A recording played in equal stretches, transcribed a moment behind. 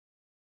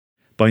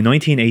By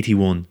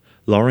 1981,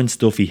 Lawrence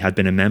Duffy had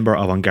been a member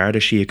of An Garda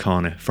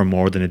Síochána for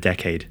more than a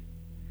decade.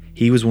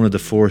 He was one of the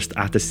first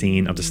at the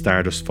scene of the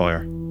Stardust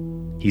fire.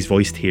 He's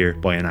voiced here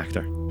by an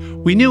actor.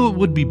 We knew it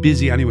would be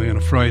busy anyway on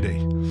a Friday,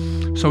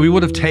 so we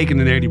would have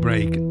taken an early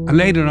break, and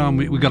later on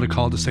we got a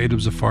call to say there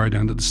was a fire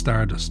down at the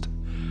Stardust.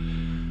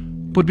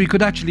 But we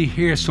could actually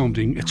hear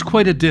something. It's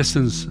quite a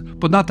distance,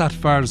 but not that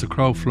far as the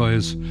crow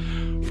flies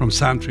from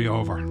Santry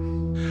over.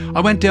 I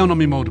went down on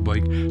my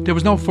motorbike. There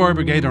was no fire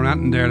brigade or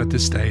anything there at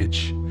this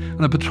stage,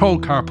 and a patrol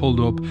car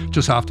pulled up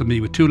just after me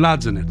with two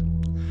lads in it.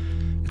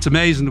 It's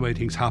amazing the way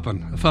things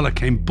happen. A fella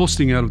came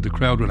busting out of the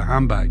crowd with a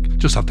handbag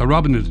just after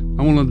robbing it, and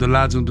one of the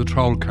lads in the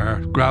patrol car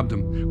grabbed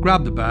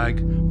the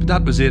bag, but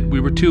that was it. We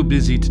were too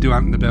busy to do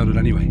anything about it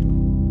anyway.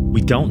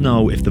 We don't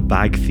know if the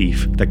bag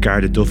thief that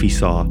Garda Duffy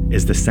saw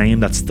is the same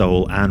that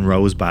stole Anne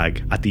Rowe's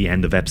bag at the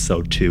end of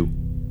episode 2.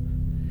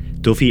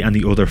 Duffy and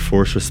the other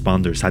first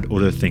responders had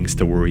other things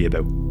to worry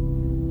about.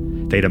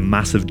 They had a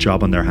massive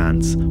job on their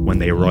hands when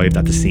they arrived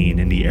at the scene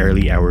in the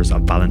early hours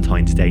of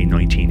Valentine's Day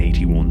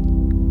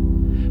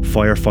 1981.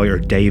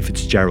 Firefighter Dave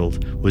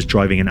Fitzgerald was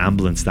driving an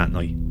ambulance that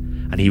night,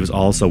 and he was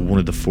also one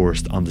of the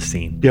first on the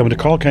scene. Yeah, when the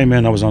call came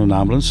in, I was on an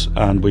ambulance,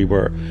 and we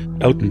were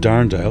out in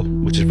Darndale,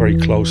 which is very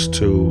close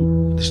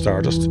to the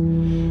Stardust.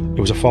 It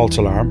was a false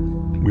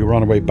alarm. We were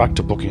on our way back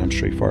to Buckingham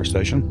Street Fire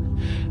Station,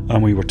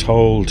 and we were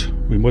told,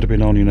 we would have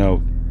been only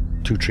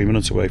 2-3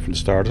 minutes away from the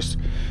Stardust.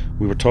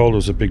 We were told there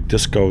was a big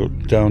disco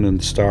down in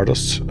the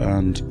Stardust,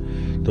 and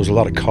there was a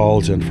lot of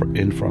calls in from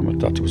it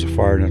that there was a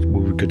fire, and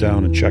we would go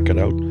down and check it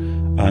out,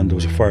 and there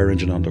was a fire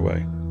engine on the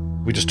way.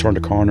 We just turned a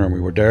corner and we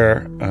were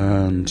there,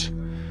 and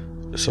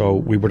so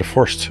we were the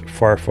first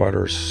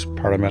firefighters,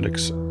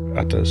 paramedics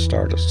at the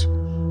Stardust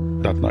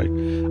that night.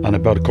 And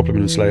about a couple of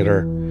minutes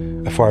later,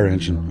 a fire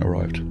engine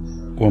arrived.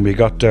 When we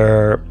got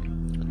there,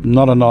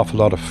 not an awful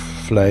lot of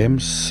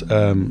flames,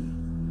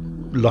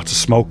 lots of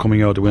smoke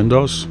coming out the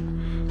windows,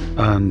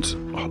 and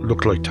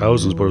looked like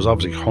thousands, but it was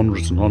obviously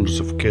hundreds and hundreds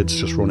of kids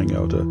just running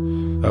out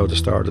of the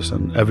Stardust,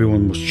 and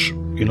everyone was,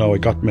 I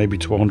got maybe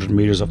to 100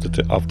 metres of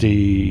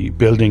the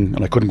building,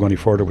 and I couldn't go any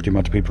further with the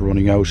amount of people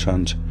running out,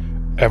 and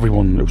it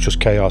was just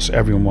chaos.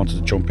 Everyone wanted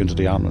to jump into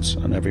the ambulance,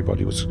 and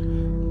everybody was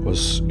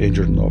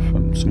injured enough,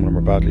 and some of them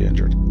were badly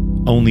injured.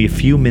 Only a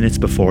few minutes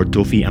before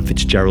Duffy and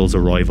Fitzgerald's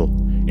arrival,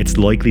 it's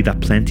likely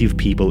that plenty of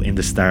people in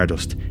the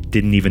Stardust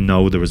didn't even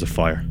know there was a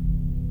fire.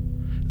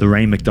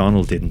 Lorraine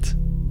MacDonald didn't.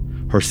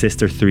 Her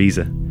sister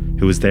Theresa,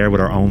 who was there with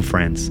her own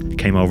friends,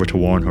 came over to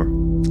warn her.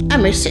 I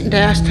was sitting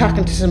there, I was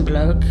talking to some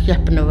bloke,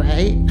 yapping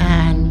away,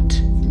 and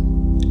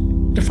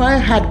the fire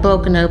had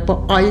broken out,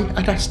 but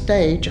at that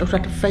stage, I was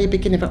at the very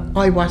beginning of it,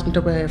 I wasn't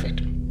aware of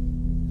it.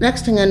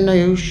 Next thing I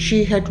knew,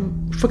 she had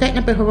forgotten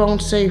about her own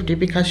safety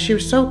because she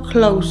was so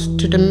close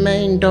to the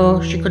main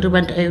door, she could have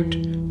went out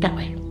that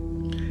way.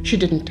 She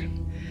didn't.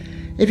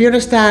 If you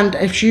understand,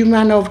 if she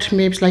ran over to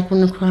me, it was like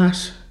running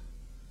across,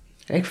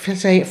 like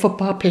say, a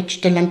football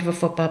pitch, the length of a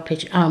football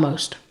pitch,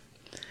 almost,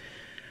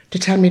 to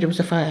tell me there was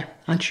a fire.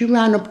 And she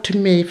ran up to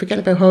me,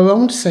 forgetting about her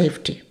own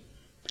safety,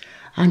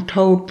 and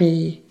told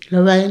me,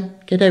 Lorraine,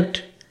 get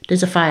out,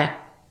 there's a fire.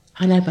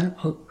 And I went,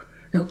 oh,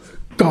 no,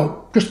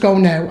 go, just go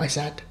now, I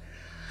said.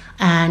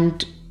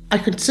 And I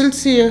could still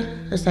see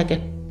her as like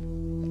a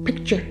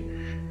picture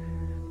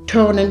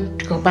turning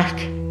to go back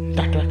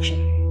that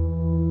direction.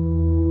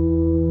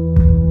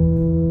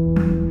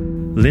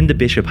 Linda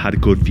Bishop had a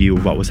good view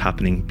of what was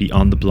happening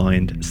beyond the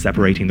blind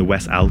separating the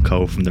West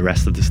Alcove from the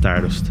rest of the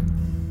Stardust.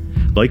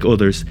 Like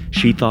others,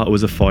 she thought it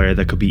was a fire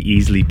that could be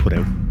easily put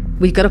out.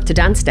 We got up to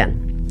dance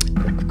then.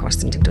 Of course,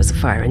 didn't think there was a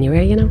fire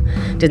anywhere,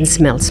 Didn't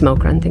smell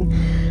smoke or anything.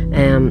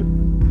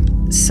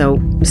 So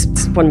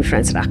one of my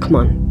friends said, come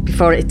on,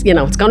 before it's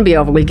going to be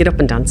over, we'll get up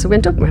and dance. So we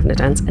went up and we're having a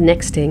dance. And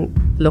next thing,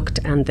 looked,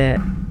 and the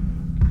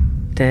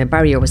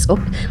barrier was up.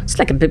 It's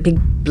like a big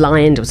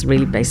blind. It was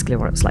really basically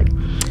what it was like.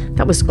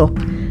 That was up,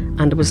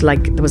 and it was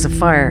like there was a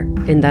fire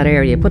in that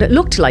area. But it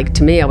looked like,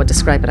 to me, I would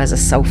describe it as a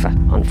sofa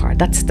on fire.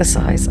 That's the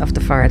size of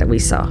the fire that we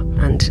saw.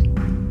 And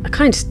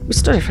we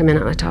stood there for a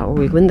minute, and I thought, will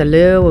we go in the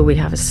loo? Will we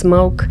have a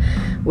smoke?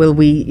 Will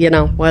we,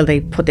 while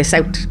they put this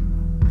out?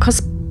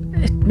 Because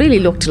it really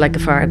looked like a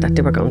fire that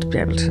they were going to be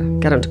able to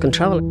get under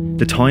control.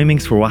 The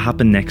timings for what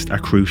happened next are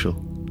crucial.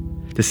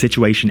 The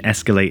situation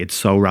escalated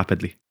so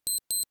rapidly.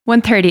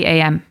 1:30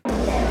 a.m.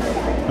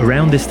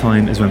 Around this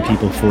time is when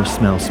people first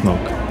smell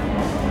smoke.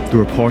 The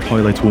report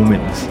highlights one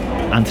witness,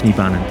 Anthony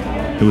Bannon,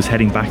 who was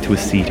heading back to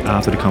his seat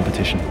after the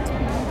competition.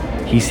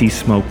 He sees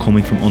smoke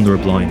coming from under a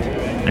blind,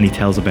 and he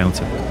tells a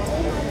bouncer.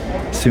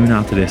 Soon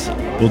after this,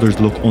 others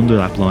look under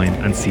that blind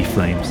and see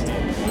flames.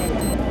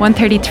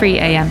 1:33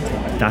 a.m.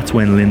 That's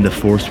when Linda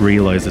first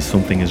realises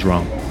something is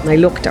wrong. I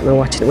looked at my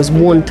watch and it was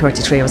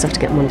 1:33. I was after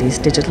getting one of these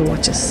digital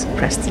watches.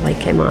 Pressed, the light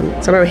came on.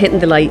 So I remember hitting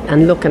the light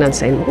and looking and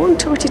saying,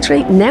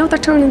 1:33, now they're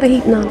turning the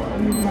heating on.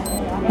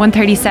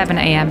 1:37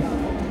 a.m.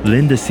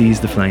 Linda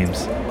sees the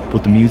flames,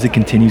 but the music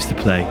continues to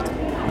play,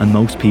 and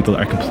most people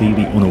are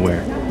completely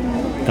unaware,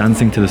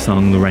 dancing to the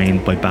song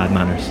Lorraine by Bad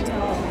Manners.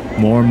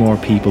 More and more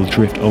people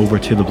drift over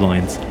to the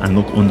blinds and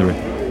look under it,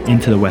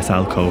 into the west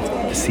alcove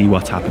to see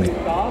what's happening.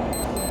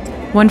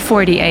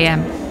 1:40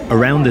 a.m.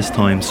 Around this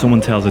time,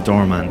 someone tells a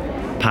doorman,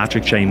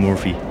 Patrick J.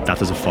 Murphy, that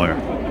there's a fire.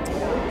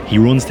 He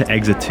runs to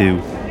exit 2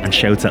 and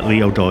shouts at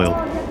Leo Doyle,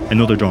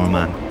 another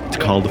doorman, to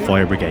call the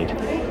fire brigade.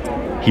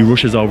 He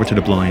rushes over to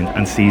the blind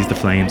and sees the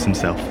flames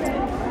himself.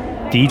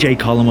 DJ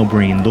Colin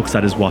O'Brien looks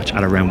at his watch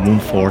at around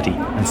 1:40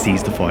 and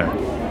sees the fire.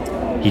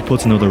 He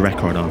puts another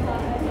record on.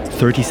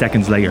 30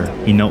 seconds later,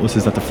 he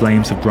notices that the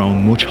flames have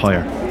grown much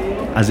higher,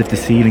 as if the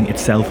ceiling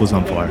itself was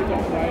on fire.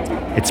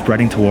 It's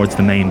spreading towards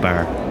the main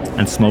bar,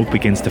 and smoke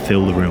begins to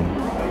fill the room.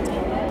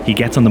 He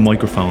gets on the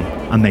microphone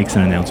and makes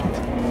an announcement.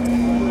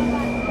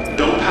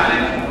 Don't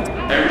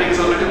panic. Everything's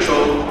under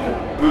control.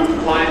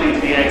 Move quietly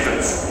to the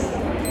exits.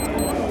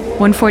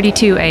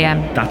 1:42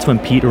 a.m. That's when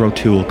Peter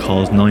O'Toole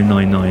calls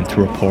 999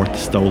 to report the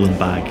stolen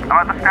bag.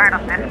 I'm at the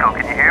Stardust Disco,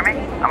 can you hear me?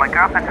 And my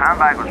girlfriend's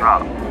handbag was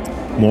robbed.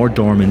 More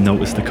doormen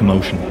notice the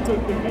commotion,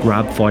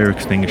 grab fire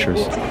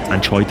extinguishers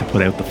and try to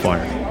put out the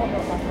fire.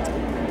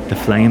 The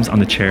flames on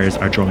the chairs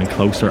are drawing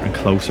closer and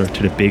closer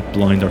to the big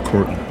blind or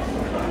curtain,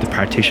 the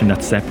partition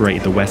that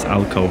separated the west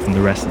alcove from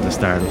the rest of the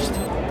Stardust.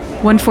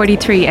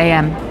 1:43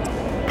 a.m.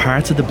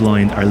 Parts of the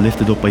blind are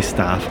lifted up by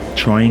staff,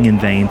 trying in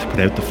vain to put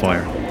out the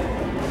fire.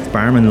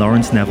 Barman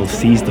Lawrence Neville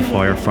sees the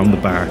fire from the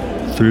bar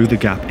through the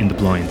gap in the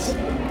blinds.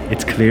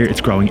 It's clear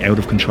it's growing out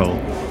of control.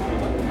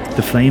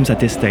 The flames at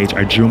this stage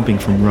are jumping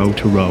from row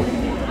to row.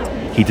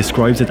 He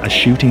describes it as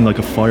shooting like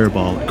a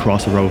fireball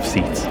across a row of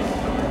seats.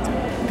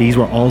 These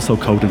were also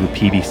coated with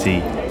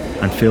PVC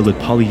and filled with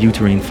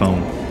polyurethane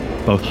foam,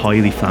 both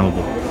highly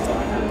flammable.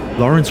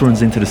 Lawrence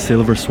runs into the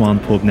Silver Swan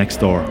pub next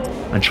door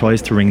and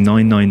tries to ring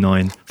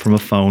 999 from a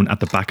phone at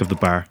the back of the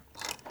bar.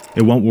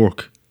 It won't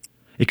work.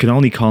 It could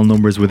only call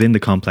numbers within the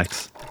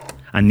complex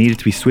and needed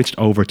to be switched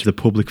over to the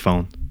public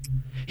phone.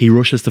 He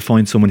rushes to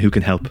find someone who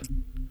can help.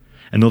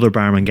 Another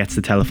barman gets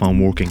the telephone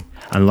working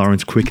and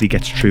Lawrence quickly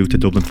gets through to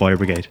Dublin Fire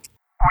Brigade.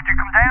 Would you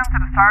come down to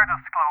the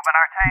Stardust Club in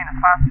Artane as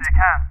fast as you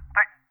can?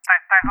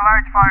 There's a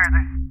large fire.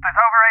 There's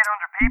over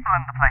 800 people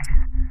in the place.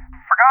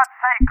 For God's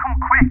sake, come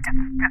quick.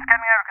 It's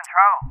getting out of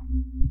control.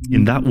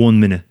 In that 1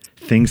 minute,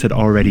 things had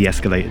already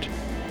escalated.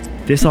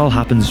 This all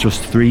happens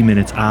just 3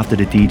 minutes after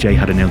the DJ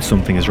had announced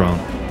something is wrong.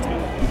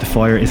 The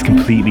fire is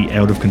completely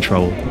out of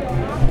control.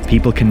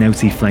 People can now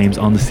see flames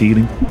on the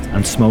ceiling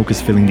and smoke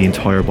is filling the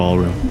entire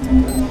ballroom.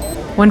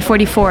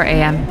 1:44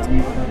 a.m.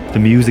 The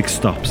music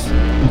stops.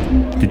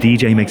 The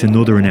DJ makes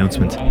another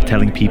announcement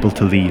telling people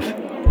to leave.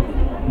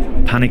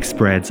 Panic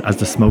spreads as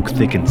the smoke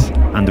thickens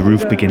and the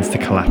roof begins to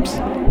collapse.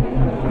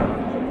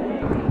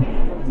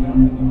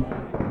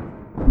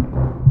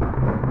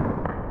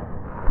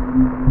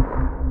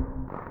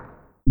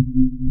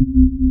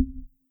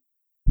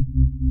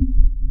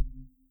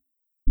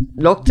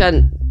 Looked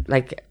and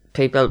like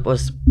people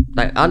was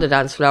like on the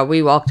dance floor.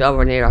 We walked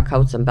over near our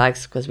coats and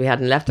bags because we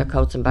hadn't left our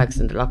coats and bags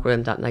in the locker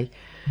room that night,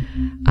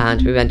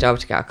 and we went over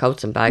to get our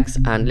coats and bags,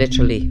 and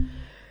literally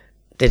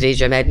the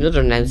DJ made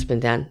another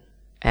announcement then,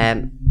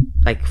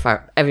 like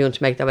for everyone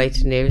to make their way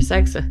to the nearest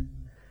exit,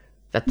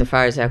 that the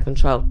fire's out of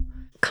control.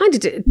 Kind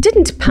of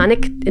didn't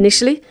panic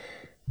initially,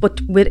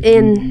 but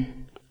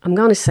within, I'm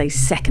going to say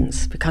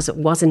seconds, because it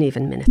wasn't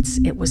even minutes,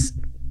 it was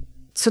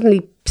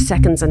suddenly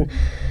seconds, and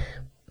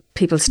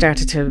people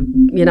started to,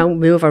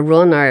 move or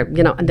run or,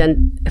 and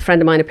then a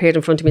friend of mine appeared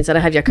in front of me and said, I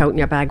have your coat and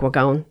your bag, we're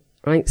going,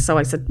 right? So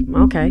I said,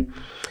 okay.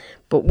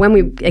 But when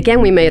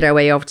we made our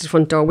way over to the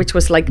front door, which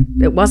was like,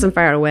 it wasn't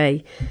far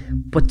away,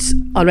 but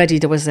already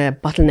there was a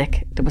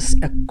bottleneck. There was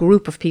a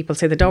group of people,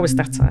 say the door was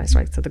that size,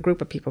 right? So the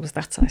group of people was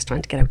that size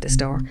trying to get out this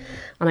door.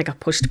 And I got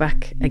pushed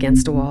back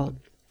against the wall.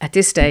 At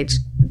this stage,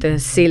 the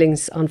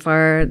ceiling's on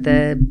fire,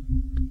 the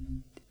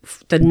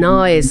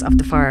noise of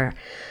the fire.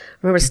 I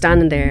remember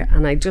standing there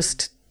and I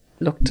just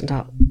looked and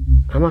thought,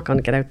 I'm not going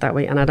to get out that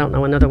way, and I don't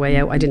know another way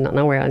out. I did not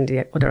know where any of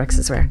the other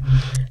exits were.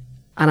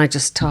 And I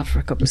just thought for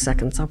a couple of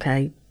seconds,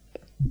 okay,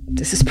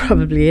 this is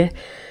probably it.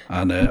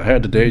 And I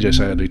heard the DJ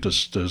say, like,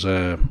 there's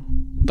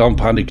don't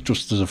panic,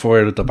 just there's a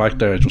fire at the back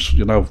there, just,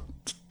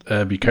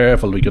 be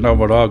careful,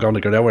 we're all going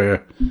to get out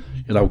here,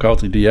 go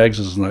to the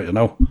exits and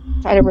that,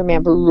 I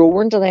remember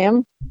roaring to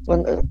them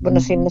when I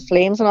seen the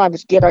flames, and I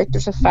was, get out,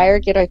 there's a fire,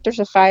 get out, there's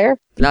a fire.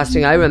 Last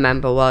thing I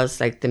remember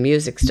was like the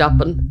music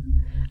stopping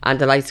and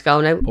the lights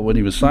going out. But when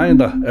he was saying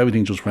that,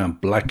 everything just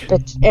went black.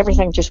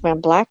 Everything just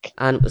went black.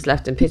 And it was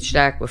left in pitch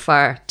dark with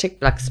fire,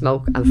 thick black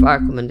smoke and fire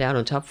coming down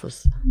on top of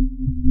us.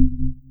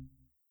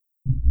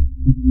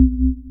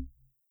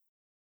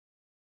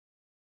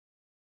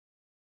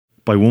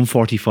 By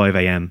 1:45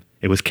 a.m,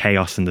 it was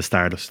chaos in the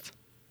Stardust.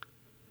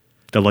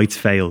 The lights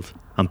failed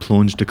and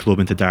plunged the club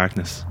into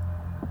darkness.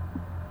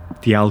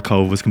 The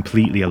alcove was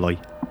completely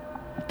alight,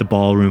 the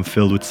ballroom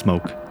filled with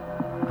smoke,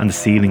 and the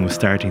ceiling was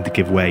starting to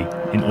give way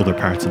in other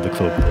parts of the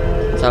club.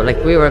 So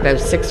we were about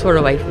 6 foot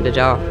away from the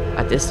door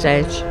at this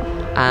stage,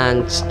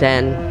 and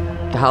then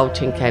the whole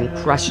thing came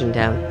crashing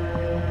down.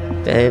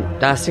 The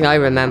last thing I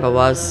remember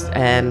was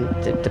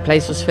the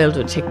place was filled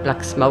with thick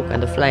black smoke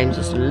and the flames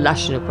was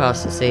lashing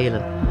across the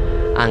ceiling,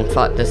 and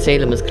the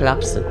ceiling was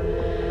collapsing.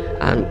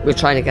 And we're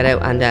trying to get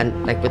out, and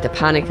then, like, with the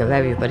panic of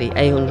everybody,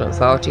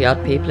 840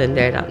 odd people in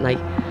there that night,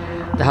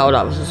 the whole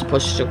lot was just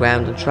pushed to the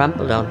ground and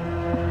trampled on.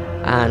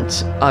 And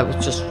I was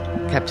just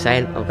kept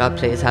saying, oh God,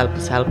 please help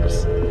us, help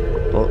us.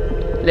 But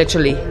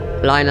literally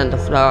lying on the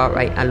floor,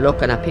 right, and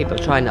looking at people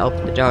trying to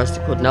open the doors,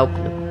 they couldn't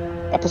open them.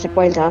 It was like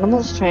wild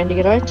animals trying to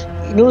get out.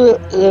 You know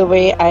the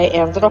way I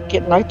ended up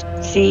getting out?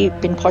 See,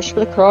 being pushed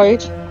by the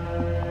crowd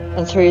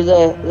and through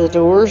the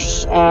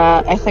doors.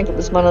 I think it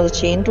was one of the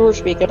chain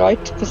doors we got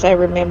out, because I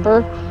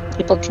remember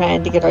people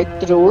trying to get out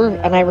the door,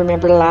 and I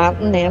remember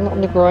landing then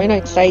on the ground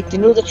outside. You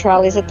know the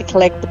trolleys that they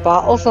collect the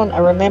bottles on? I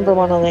remember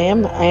one of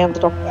them. I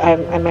ended up,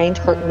 my mind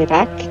hurting me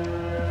back.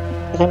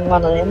 I think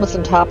one of them was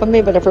on top of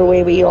me, but every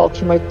way we all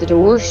came out the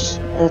doors,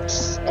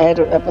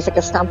 it was like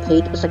a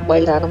stampede. It was like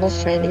wild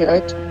animals trying to get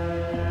out.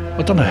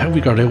 I don't know how we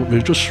got out.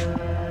 We just,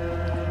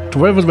 to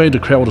wherever way the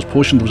crowd was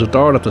pushing, there was a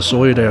door at the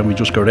side there, and we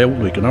just got out,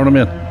 like, you know what I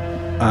mean?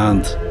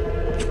 And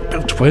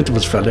about 20 of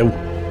us fell out,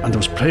 and there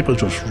was people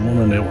just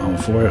running out on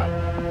fire.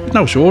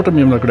 No short of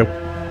me when I got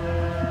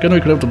out. When I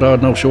got out the door,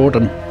 no short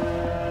of me.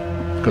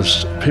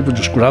 Because people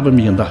just grabbing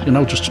me and that, you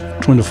know, just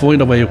trying to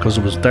find a way out because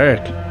it was dark.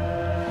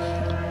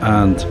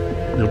 And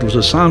there was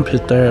a sand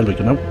pit there, like,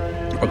 you know.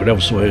 I got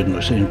outside and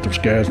I seen there was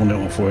cars running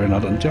out on fire and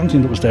that, and the only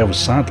thing that was there was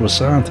sand. There was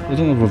sand. I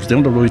don't know if I was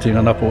doing the right thing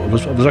or not, but I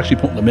was actually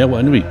putting them out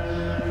anyway.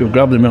 We were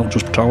grabbing them out and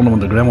just throwing them on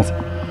the ground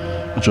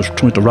and just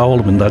trying to roll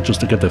them in that just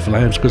to get the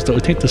flames, because I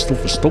think the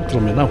stuff was stuck to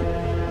them, you know.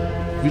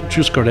 We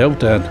just got out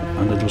there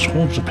and there was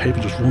hundreds of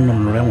people just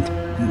running around.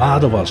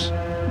 Mad of us.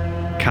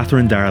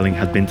 Catherine Darling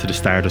had been to the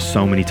Stardust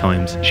so many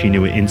times she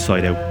knew it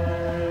inside out.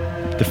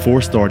 The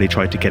first door they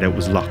tried to get out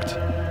was locked.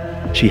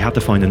 She had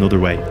to find another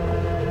way.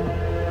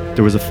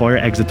 There was a fire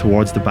exit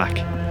towards the back,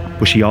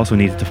 but she also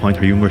needed to find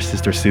her younger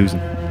sister Susan.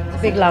 It's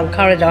a big long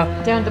corridor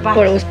Down the back.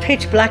 but it was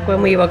pitch black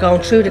when we were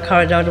going through the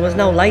corridor. There was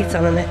no lights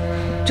on in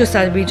it. Just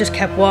as we just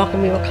kept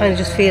walking, we were kind of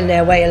just feeling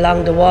our way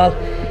along the wall,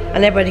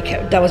 and everybody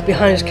that was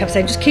behind us kept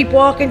saying, just keep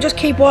walking, just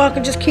keep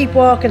walking, just keep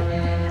walking.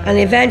 And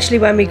eventually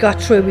when we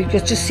got through, we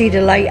could just see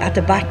the light at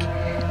the back,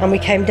 and we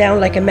came down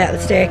like a metal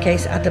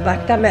staircase at the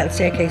back. That metal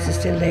staircase is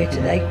still there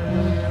today.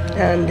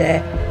 And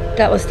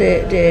that was the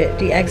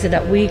exit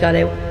that we got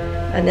out.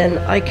 And then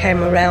I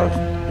came around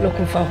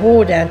looking for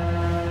her then,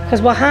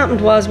 because what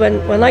happened was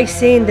when I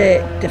seen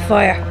the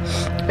fire,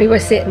 we were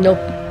sitting up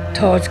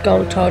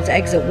going towards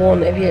exit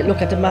 1. If you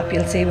look at the map,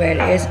 you'll see where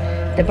it is.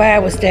 The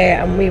bar was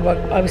there, and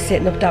I was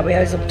sitting up that way.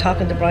 I was up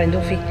talking to Brian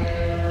Duffy.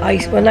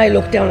 When I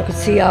looked down, I could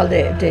see all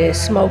the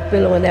smoke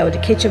billowing out of the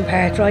kitchen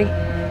part, right?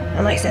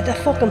 And I said, the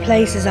fucking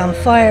place is on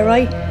fire,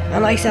 right?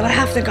 And I said, I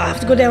have to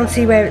go down and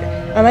see where.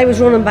 And I was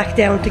running back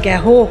down to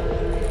get her.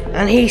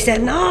 And he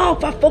said, no,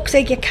 for fuck's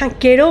sake, you can't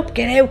get up,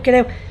 get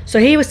out. So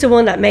he was the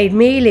one that made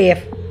me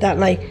leave that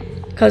night,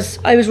 because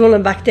I was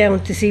running back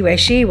down to see where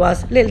she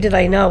was. Little did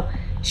I know,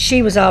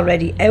 she was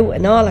already out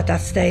and all at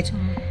that stage.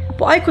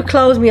 But I could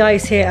close my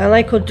eyes here and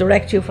I could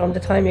direct you from the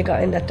time you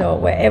got in that door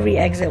where every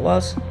exit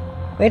was,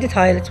 where the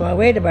toilets were,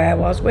 where the bar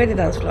was, where the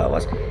dance floor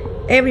was,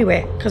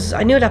 everywhere, because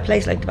I knew that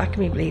place like the back of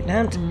my bleeding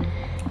hand.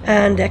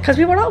 And because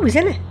we were always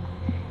in it.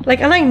 Like,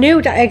 and I knew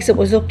that exit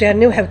was up there, I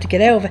knew how to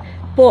get out of it.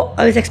 But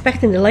I was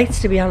expecting the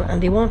lights to be on,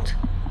 and they weren't.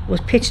 It was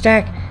pitch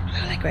dark.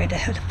 I was like, right,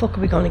 how the fuck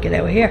are we going to get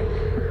out of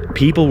here?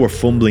 People were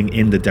fumbling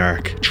in the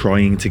dark,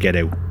 trying to get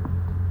out.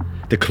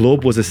 The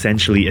club was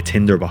essentially a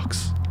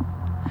tinderbox.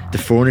 The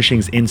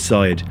furnishings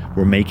inside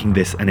were making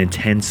this an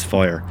intense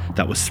fire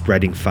that was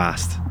spreading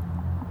fast.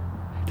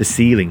 The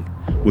ceiling,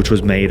 which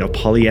was made of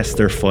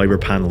polyester fibre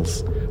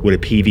panels with a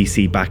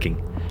PVC backing,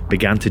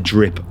 began to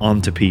drip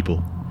onto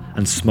people,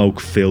 and smoke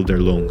filled their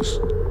lungs.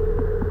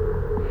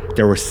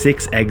 There were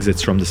 6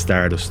 exits from the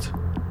Stardust.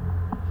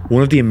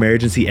 One of the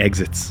emergency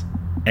exits,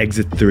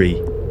 exit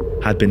 3,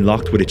 had been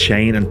locked with a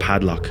chain and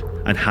padlock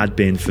and had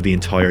been for the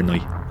entire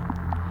night.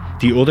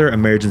 The other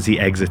emergency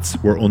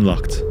exits were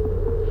unlocked,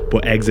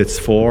 but exits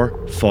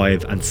 4,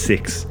 5 and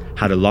 6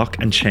 had a lock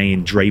and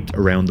chain draped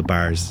around the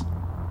bars.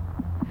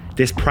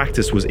 This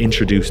practice was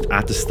introduced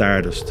at the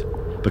Stardust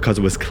because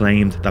it was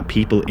claimed that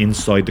people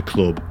inside the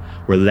club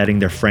were letting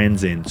their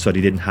friends in so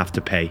they didn't have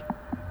to pay.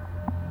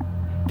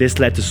 This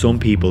led to some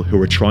people who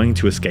were trying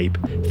to escape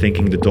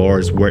thinking the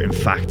doors were in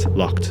fact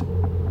locked.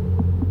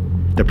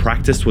 The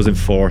practice was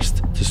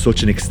enforced to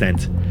such an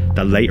extent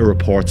that later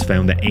reports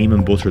found that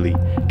Eamon Butterley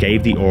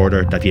gave the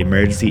order that the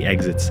emergency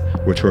exits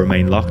were to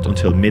remain locked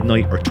until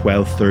midnight or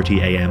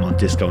 12:30 a.m. on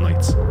disco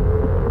nights.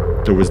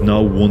 There was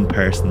no one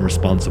person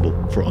responsible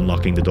for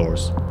unlocking the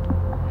doors.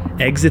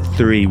 Exit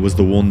 3 was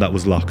the one that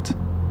was locked.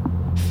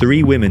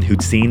 3 women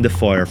who'd seen the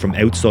fire from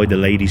outside the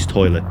ladies'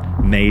 toilet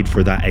made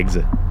for that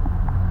exit.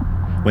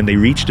 When they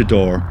reached the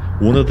door,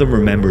 one of them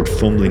remembered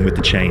fumbling with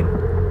the chain.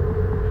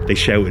 They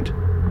shouted,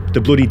 "The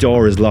bloody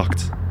door is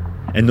locked."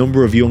 A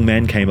number of young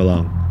men came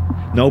along.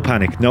 No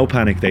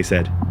panic, they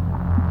said.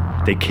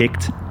 They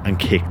kicked,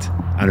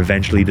 and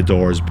eventually the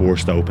doors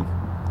burst open.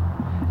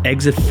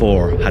 Exit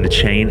 4 had a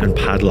chain and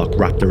padlock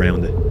wrapped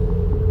around it,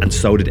 and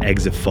so did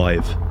exit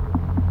 5,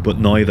 but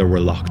neither were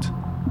locked.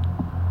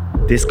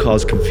 This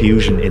caused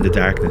confusion in the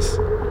darkness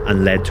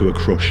and led to a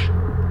crush.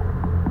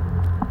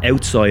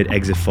 Outside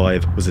exit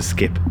 5 was a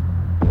skip.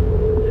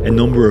 A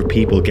number of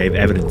people gave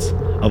evidence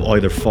of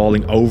either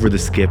falling over the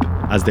skip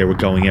as they were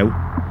going out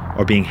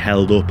or being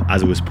held up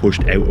as it was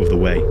pushed out of the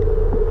way.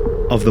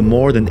 Of the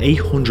more than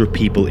 800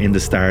 people in the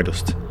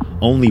Stardust,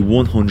 only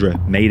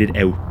 100 made it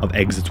out of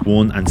exits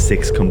 1 and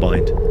 6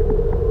 combined.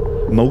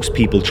 Most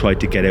people tried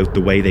to get out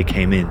the way they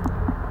came in,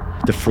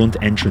 the front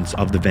entrance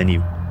of the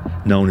venue,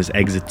 known as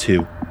exit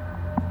 2.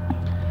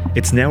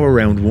 It's now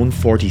around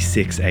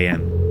 1:46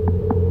 a.m.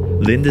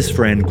 Linda's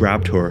friend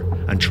grabbed her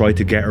and tried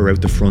to get her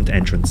out the front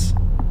entrance.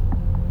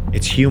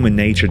 It's human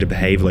nature to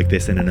behave like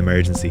this in an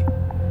emergency,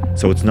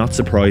 so it's not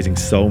surprising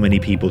so many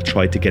people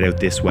tried to get out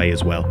this way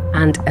as well.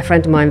 And a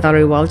friend of mine,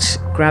 Valerie Walsh,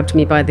 grabbed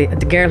me by the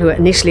girl who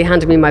initially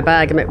handed me my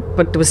bag,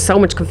 but there was so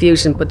much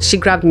confusion, but she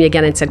grabbed me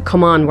again and said,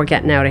 "Come on, we're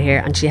getting out of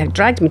here." And she had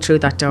dragged me through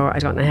that door, I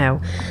don't know how.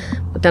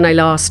 But then I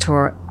lost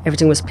her,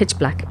 everything was pitch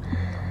black.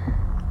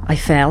 I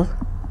fell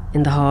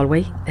in the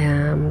hallway,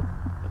 and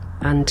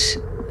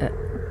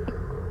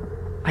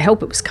I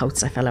hope it was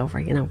Coates I fell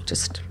over,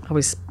 just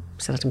always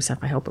said to myself,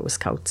 I hope it was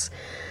Coates.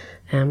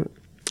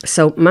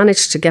 So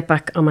managed to get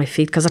back on my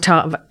feet, because I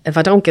thought if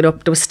I don't get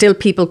up, there was still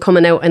people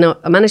coming out, and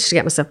I managed to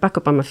get myself back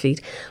up on my feet.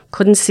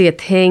 Couldn't see a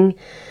thing.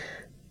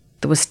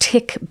 There was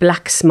thick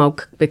black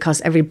smoke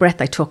because every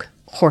breath I took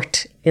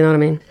hurt, you know what I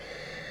mean?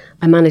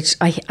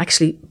 I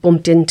actually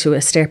bumped into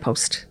a stair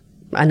post,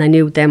 and I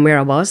knew then where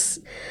I was,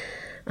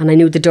 and I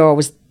knew the door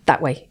was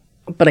that way.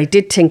 But I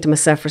did think to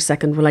myself for a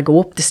second, will I go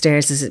up the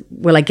stairs?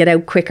 Will I get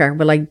out quicker?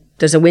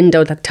 There's a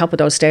window at the top of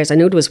those stairs. I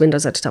knew there was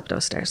windows at the top of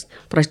those stairs.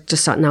 But I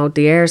just thought, no,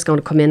 the air is going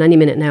to come in any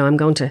minute now. I'm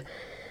going to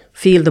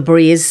feel the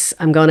breeze.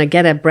 I'm going to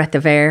get a breath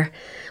of air.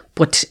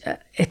 But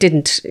it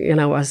didn't,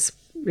 I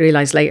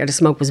realised later the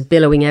smoke was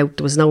billowing out.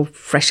 There was no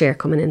fresh air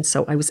coming in.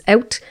 So I was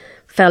out,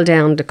 fell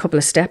down a couple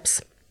of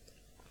steps.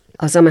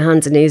 I was on my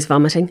hands and knees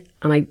vomiting.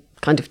 And I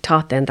kind of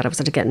thought then that I was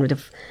sort of getting rid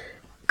of,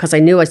 because I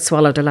knew I'd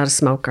swallowed a lot of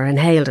smoke or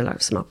inhaled a lot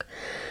of smoke.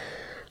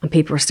 And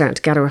people were starting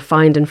to gather,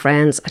 finding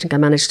friends. I think I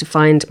managed to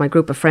find my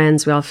group of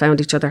friends. We all found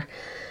each other.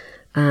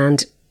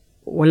 And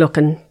we're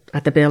looking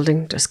at the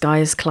building. There's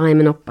guys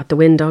climbing up at the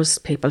windows,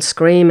 people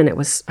screaming. It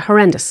was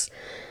horrendous.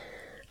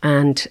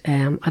 And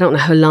I don't know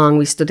how long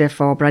we stood there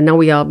for, but I know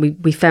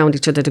we found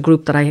each other, the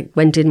group that I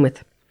went in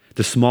with.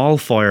 The small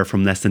fire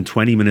from less than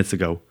 20 minutes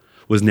ago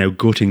was now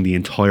gutting the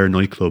entire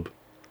nightclub.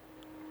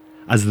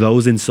 As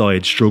those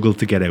inside struggled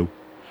to get out,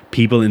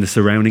 people in the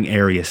surrounding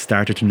area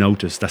started to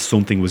notice that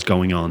something was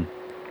going on.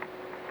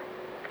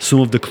 Some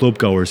of the club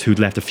goers who'd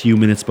left a few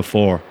minutes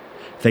before,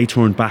 they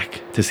turned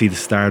back to see the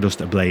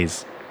Stardust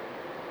ablaze.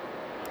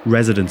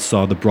 Residents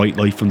saw the bright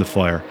light from the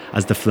fire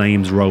as the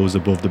flames rose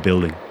above the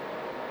building.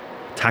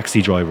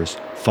 Taxi drivers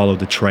followed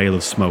the trail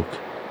of smoke.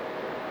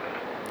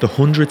 The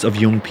hundreds of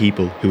young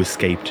people who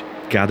escaped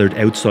gathered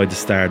outside the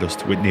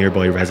Stardust with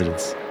nearby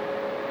residents.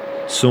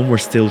 Some were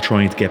still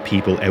trying to get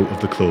people out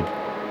of the club.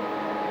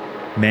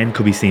 Men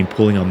could be seen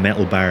pulling on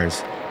metal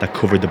bars that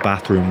covered the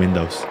bathroom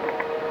windows.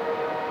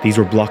 These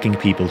were blocking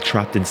people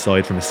trapped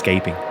inside from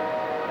escaping.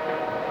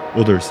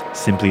 Others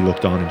simply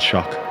looked on in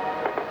shock.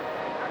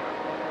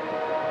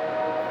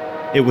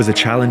 It was a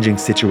challenging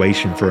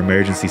situation for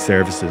emergency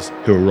services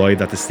who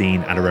arrived at the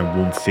scene at around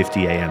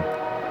 1:50 a.m.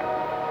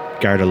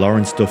 Garda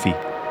Lawrence Duffy,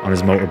 on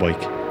his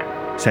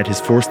motorbike, said his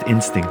first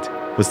instinct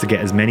was to get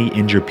as many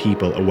injured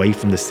people away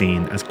from the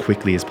scene as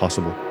quickly as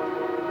possible.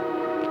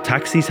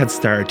 Taxis had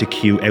started to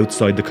queue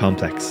outside the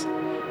complex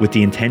with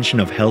the intention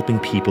of helping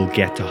people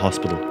get to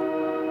hospital.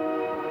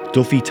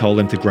 Duffy told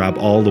them to grab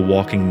all the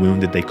walking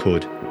wounded they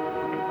could.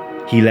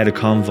 He led a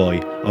convoy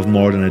of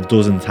more than a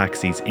dozen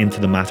taxis into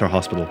the Mater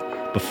Hospital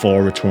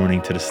before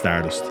returning to the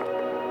Stardust.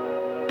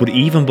 But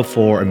even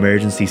before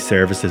emergency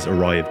services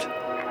arrived,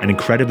 an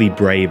incredibly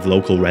brave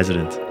local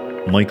resident,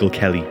 Michael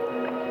Kelly,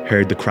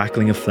 heard the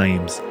crackling of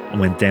flames and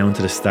went down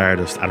to the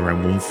Stardust at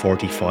around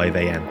 1:45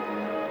 a.m.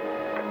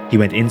 He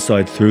went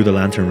inside through the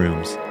lantern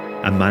rooms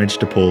and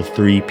managed to pull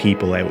 3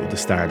 people out of the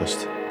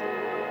Stardust.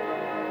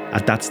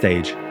 At that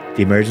stage,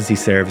 the emergency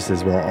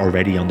services were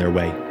already on their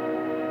way,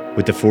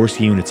 with the first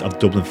units of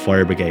Dublin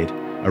Fire Brigade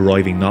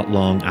arriving not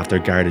long after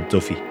Garda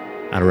Duffy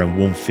at around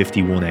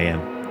 1:51 a.m.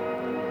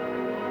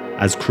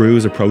 As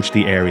crews approached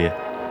the area,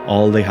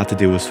 all they had to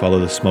do was follow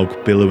the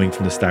smoke billowing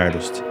from the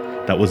Stardust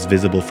that was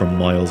visible from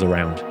miles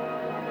around.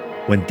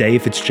 When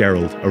Dave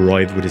Fitzgerald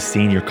arrived with his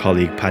senior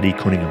colleague Paddy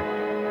Cunningham,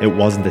 it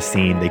wasn't the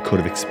scene they could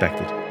have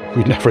expected.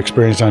 We'd never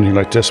experienced anything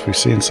like this. We've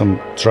seen some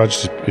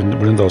tragedies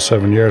within those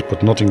 7 years,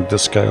 but nothing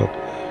this scale.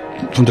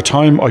 From the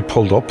time I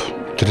pulled up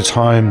to the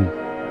time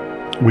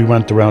we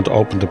went around to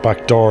open the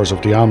back doors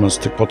of the ambulance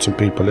to put some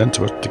people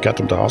into it to get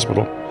them to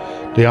hospital,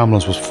 the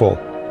ambulance was full.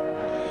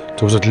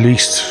 There was at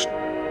least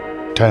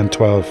 10,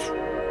 12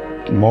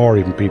 more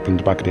even people in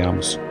the back of the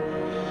ambulance.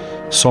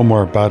 Some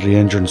were badly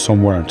injured and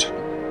some weren't.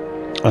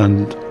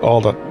 And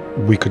all that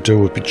we could do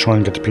would be try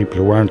and get the people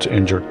who weren't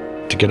injured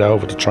to get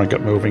over, to try and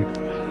get moving.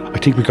 I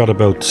think we got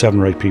about 7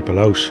 or 8 people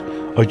out.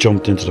 I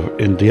jumped into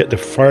the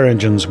fire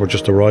engines were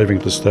just arriving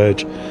at the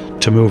stage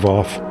to move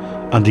off,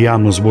 and the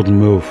ambulance wouldn't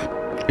move.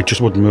 It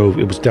just wouldn't move.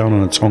 It was down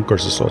on its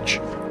hunkers as such,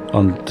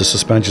 and the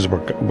suspensions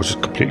was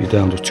just completely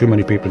down. There was too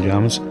many people in the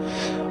ambulance.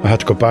 I had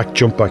to go back,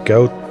 jump back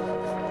out,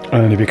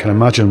 and if you can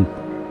imagine,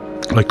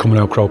 like coming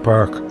out Crow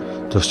Park,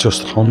 there's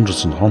just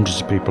hundreds and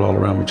hundreds of people all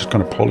around me, just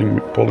kind of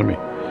pulling me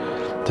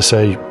to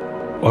say,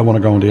 I want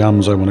to go in the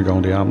ambulance, I want to go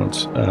in the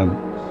ambulance.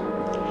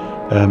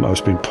 I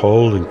was being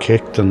pulled and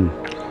kicked and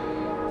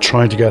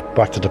trying to get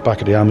back to the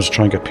back of the ambulance,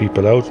 trying to get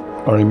people out.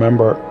 I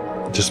remember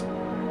just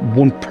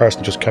one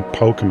person just kept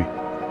poking me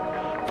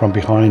from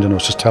behind, and I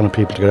was just telling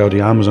people to get out of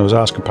the ambulance. I was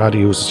asking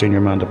Paddy, who was the senior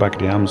man at the back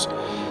of the ambulance,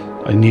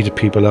 I needed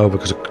people out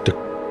because the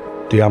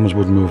ambulance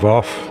wouldn't move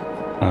off,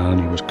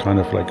 and he was kind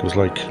of like,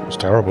 it was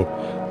terrible.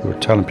 We were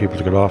telling people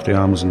to get off the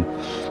ambulance, and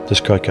this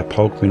guy kept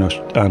poking me,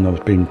 and I was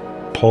being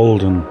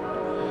pulled, and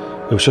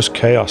it was just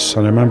chaos.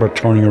 And I remember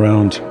turning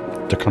around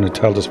to kind of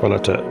tell this fella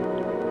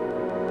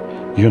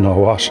you know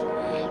what,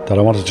 that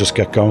I wanted to just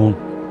get going,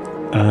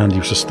 and he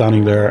was just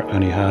standing there,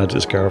 and he had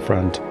his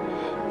girlfriend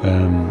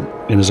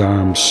in his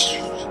arms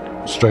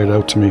straight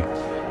out to me,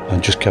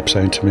 and just kept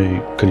saying to me,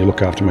 can you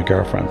look after my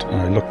girlfriend?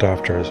 And I looked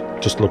after her,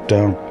 just looked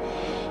down,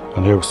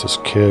 and there was this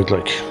kid,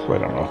 like, I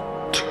don't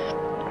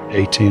know,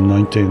 18,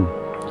 19,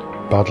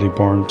 badly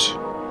burnt,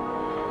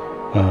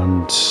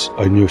 and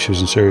I knew she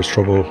was in serious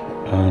trouble,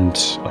 and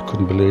I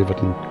couldn't believe it,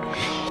 and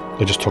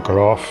I just took her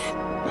off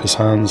his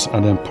hands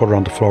and then put her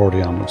on the floor of the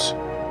ambulance.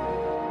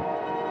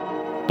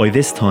 By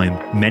this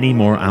time, many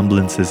more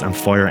ambulances and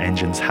fire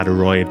engines had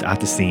arrived at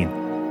the scene.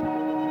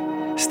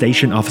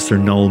 Station Officer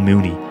Noel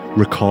Mooney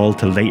recalled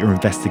to later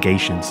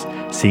investigations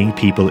seeing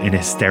people in a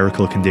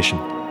hysterical condition,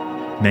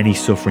 many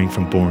suffering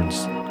from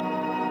burns.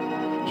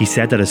 He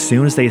said that as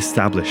soon as they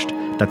established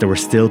that there were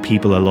still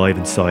people alive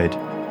inside,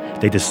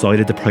 they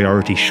decided the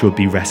priority should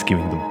be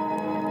rescuing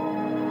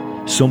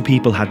them. Some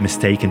people had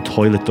mistaken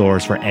toilet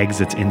doors for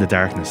exits in the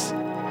darkness,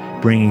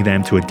 bringing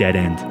them to a dead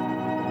end.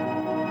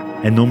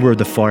 A number of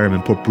the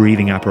firemen put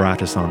breathing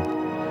apparatus on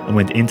and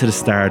went into the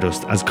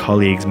stardust as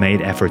colleagues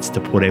made efforts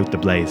to put out the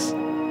blaze.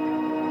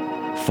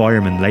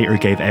 Firemen later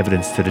gave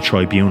evidence to the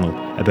tribunal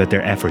about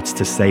their efforts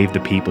to save the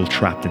people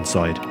trapped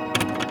inside.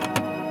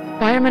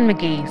 Fireman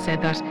McGee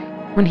said that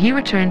when he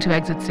returned to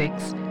exit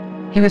 6,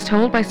 he was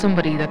told by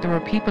somebody that there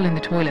were people in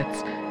the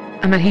toilets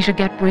and that he should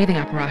get breathing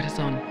apparatus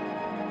on.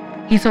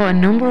 He saw a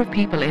number of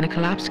people in a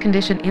collapsed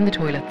condition in the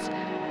toilets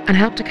and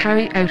helped to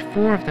carry out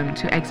 4 of them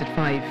to exit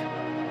 5.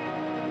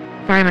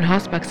 Fireman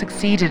Hosbach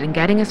succeeded in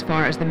getting as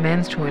far as the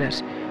men's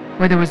toilet,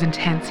 where there was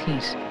intense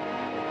heat.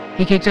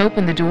 He kicked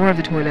open the door of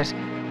the toilet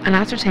and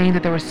ascertained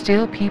that there were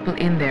still people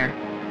in there.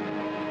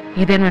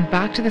 He then went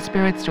back to the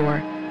spirits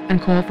door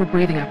and called for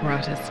breathing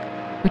apparatus,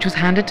 which was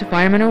handed to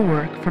Fireman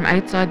O'Rourke from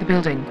outside the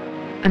building,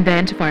 and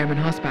then to Fireman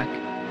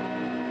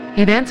Hosbach.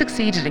 He then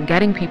succeeded in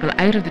getting people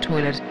out of the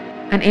toilet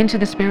and into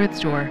the spirits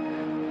door,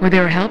 where they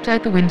were helped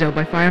out the window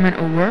by Fireman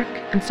O'Rourke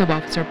and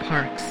Sub-Officer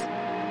Parks.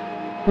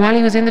 While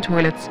he was in the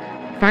toilets,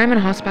 Fireman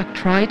Hosbach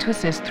tried to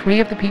assist 3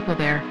 of the people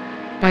there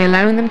by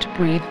allowing them to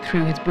breathe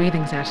through his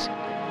breathing set.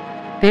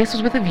 This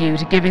was with a view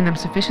to giving them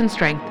sufficient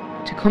strength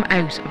to come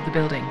out of the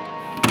building.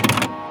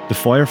 The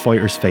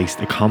firefighters faced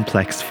a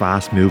complex,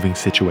 fast-moving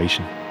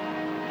situation.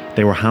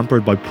 They were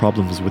hampered by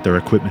problems with their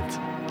equipment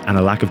and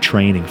a lack of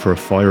training for a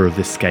fire of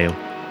this scale.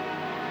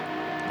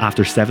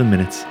 After 7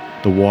 minutes,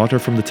 the water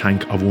from the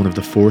tank of one of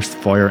the first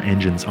fire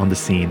engines on the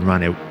scene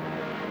ran out.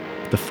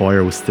 The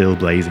fire was still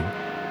blazing.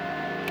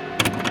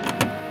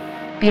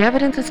 The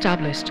evidence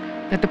established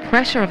that the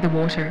pressure of the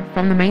water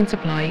from the main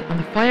supply on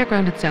the fire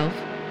ground itself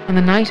on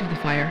the night of the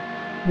fire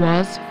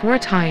was, for a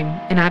time,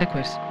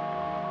 inadequate.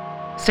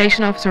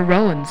 Station Officer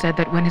Rowan said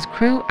that when his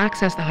crew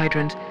accessed the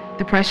hydrant,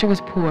 the pressure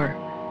was poor.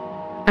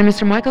 And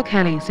Mr. Michael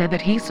Kelly said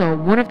that he saw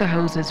one of the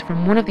hoses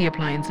from one of the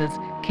appliances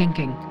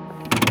kinking.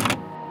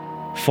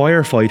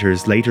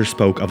 Firefighters later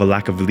spoke of a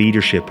lack of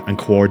leadership and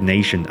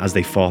coordination as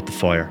they fought the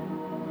fire.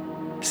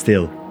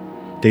 Still,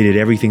 they did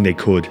everything they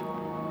could.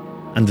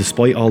 And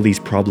despite all these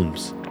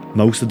problems,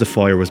 most of the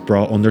fire was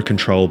brought under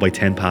control by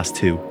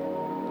 2:10.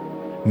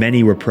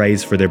 Many were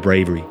praised for their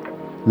bravery,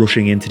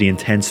 rushing into the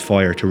intense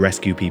fire to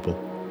rescue people.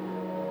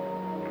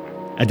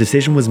 A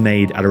decision was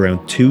made at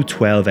around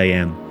 2:12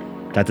 a.m.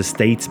 that the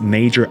state's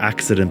major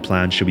accident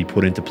plan should be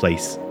put into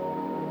place.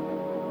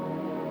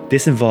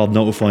 This involved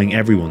notifying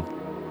everyone: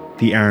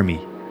 the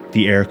Army,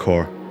 the Air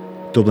Corps,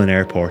 Dublin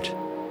Airport,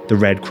 the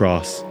Red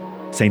Cross,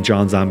 St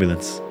John's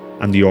Ambulance,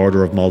 and the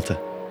Order of Malta.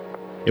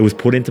 It was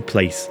put into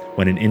place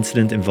when an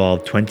incident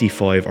involved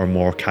 25 or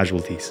more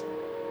casualties.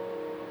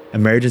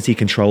 Emergency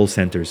control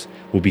centres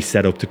would be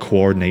set up to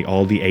coordinate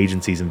all the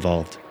agencies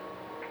involved.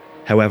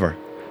 However,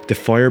 the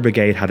fire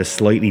brigade had a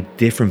slightly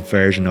different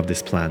version of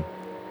this plan.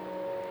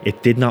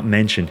 It did not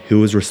mention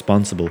who was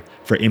responsible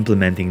for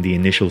implementing the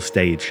initial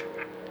stage.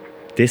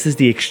 This is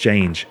the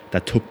exchange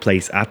that took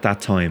place at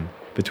that time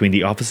between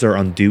the officer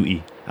on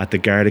duty at the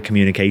Garda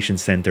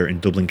Communications Centre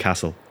in Dublin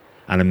Castle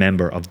and a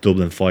member of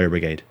Dublin Fire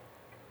Brigade.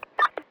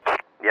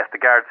 Yes, the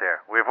guards here.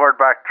 We've word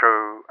back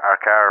through our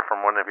car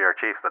from one of your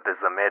chiefs that this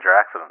is a major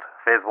accident.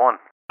 Phase 1.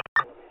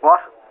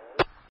 What?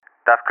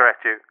 That's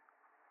correct, you.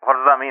 What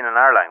does that mean in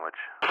our language?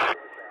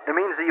 It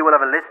means that you will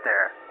have a list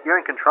there.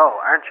 You're in control,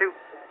 aren't you?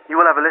 You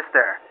will have a list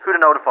there. Who to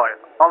notify?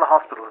 All the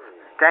hospitals.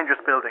 Dangerous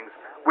buildings.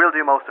 We'll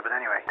do most of it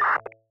anyway.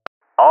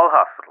 All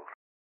hospitals?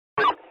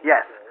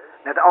 Yes.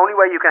 Now the only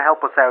way you can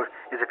help us out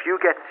is if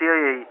you get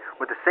CIE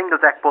with the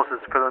single-deck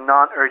buses for the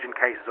non-urgent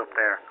cases up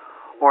there.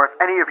 Or if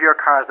any of your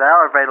cars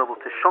are available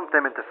to shunt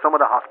them into some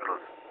of the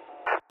hospitals.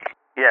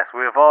 Yes,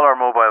 we have all our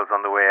mobiles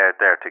on the way out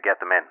there to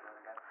get them in.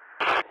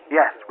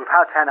 Yes, we've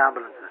had 10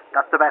 ambulances.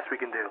 That's the best we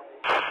can do.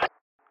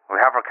 We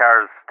have our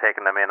cars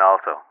taking them in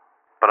also.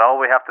 But all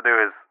we have to do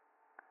is...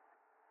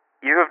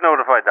 You have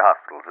notified the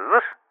hospitals, is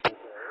it?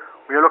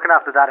 We are looking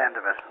after that end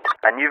of it.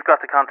 And you've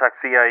got to contact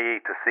CIE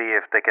to see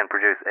if they can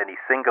produce any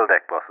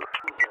single-deck buses.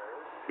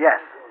 Yes,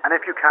 and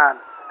if you can,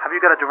 have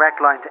you got a direct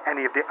line to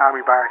any of the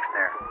army barracks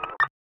there?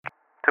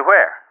 To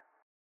where?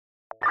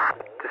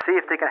 To see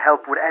if they can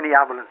help with any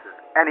ambulances,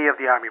 any of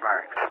the army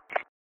barracks.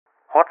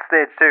 What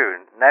stage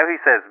 2? Now he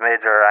says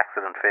major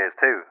accident phase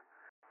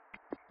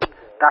 2.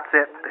 That's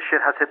it. The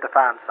shit has hit the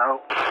fan,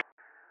 so...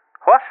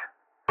 What?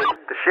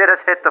 The shit has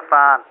hit the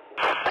fan.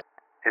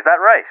 Is that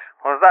right?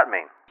 What does that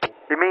mean?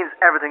 It means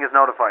everything is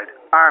notified.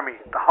 Army,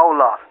 the whole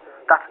lot.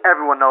 That's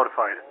everyone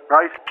notified,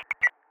 right?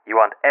 You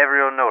want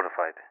everyone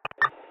notified?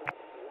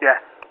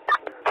 Yes.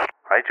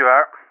 Right you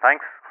are.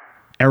 Thanks.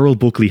 Errol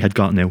Buckley had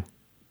gotten out.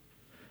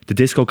 The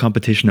disco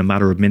competition a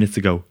matter of minutes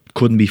ago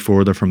couldn't be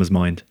further from his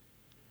mind.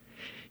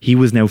 He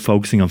was now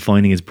focusing on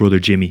finding his brother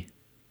Jimmy.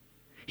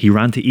 He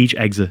ran to each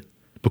exit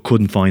but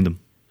couldn't find him.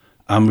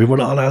 And we were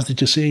all asked,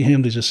 did you see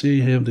him? Did you see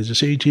him? Did you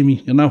see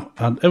Jimmy? You know?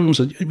 And everyone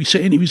said, we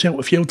seen he was out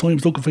a few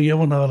times looking for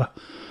you and all that.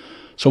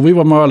 So we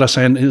were more or less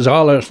saying, it was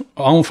all our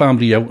own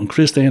family out and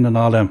Christine and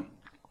all them.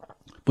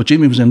 But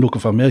Jimmy was in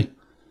looking for me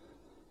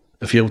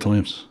a few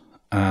times.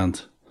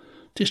 And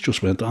this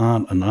just went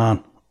on and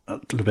on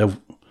until about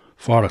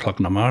 4 o'clock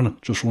in the morning,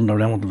 just running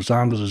around with the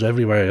ambulances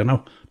everywhere, you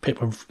know.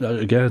 People,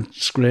 again,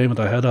 screaming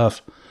their head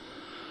off.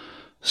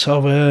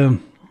 So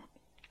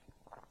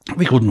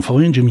we couldn't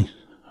find Jimmy.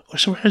 I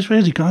said,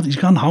 where's he gone? He's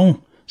gone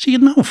home. See,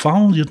 you'd no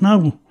phone, you'd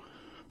no...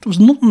 There was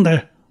nothing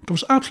there. There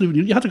was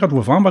absolutely... You had to go to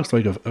a phone box to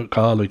make a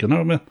call, like, you know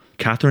what I mean?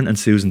 Catherine and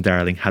Susan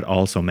Darling had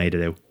also made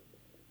it out.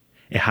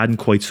 It hadn't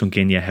quite sunk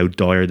in yet how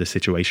dire the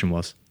situation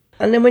was.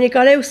 And then when you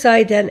got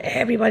outside then,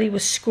 everybody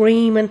was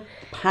screaming.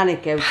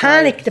 Panic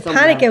outside. The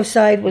panic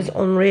outside was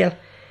unreal.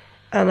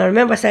 And I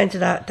remember saying to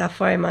that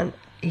fireman,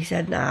 he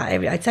said, nah,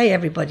 I'd say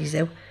everybody's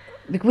out.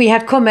 We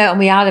had come out and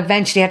we all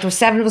eventually, there were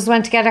 7 of us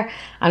went together,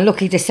 and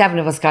luckily the 7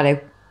 of us got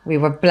out. We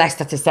were blessed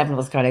that the 7 of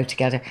us got out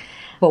together.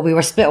 But we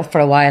were split up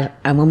for a while,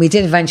 and when we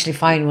did eventually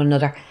find one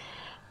another,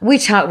 we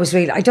thought it was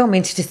really, I don't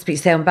mean to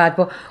sound bad,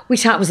 but we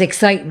thought it was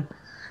exciting.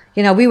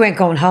 You know, we weren't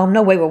going home.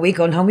 No way were we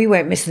going home. We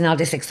weren't missing all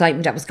this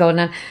excitement that was going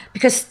on,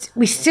 because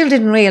we still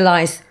didn't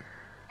realise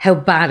how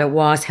bad it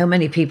was, how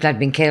many people had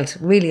been killed,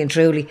 really and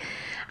truly.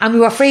 And we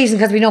were freezing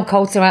because we no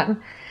coats or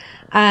anything.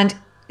 And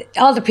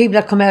all the people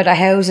that come out of their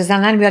houses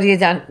and anybody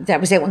that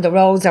was out on the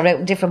roads or out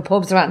in different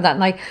pubs or anything that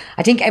night,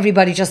 I think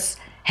everybody just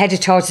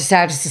headed towards the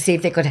Stardust to see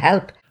if they could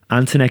help.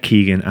 Antoinette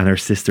Keegan and her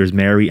sisters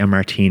Mary and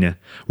Martina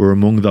were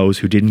among those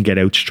who didn't get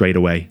out straight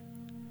away.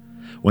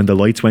 When the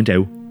lights went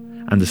out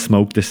and the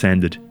smoke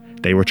descended,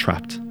 they were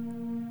trapped.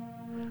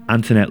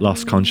 Antoinette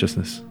lost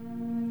consciousness.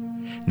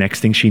 Next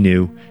thing she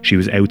knew, she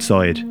was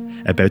outside,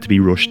 about to be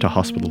rushed to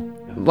hospital.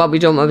 What we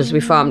done was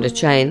we formed a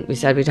chain. We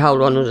said we'd hold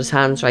one another's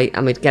hands, right,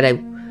 and we'd get out.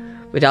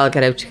 We'd all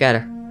get out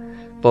together.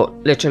 But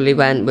literally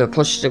when we were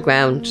pushed to the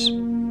ground,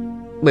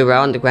 we were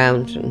on the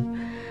ground,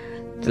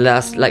 and the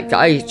last,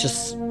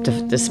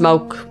 the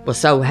smoke was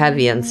so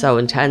heavy and so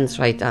intense,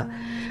 right, that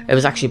it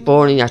was actually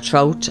burning your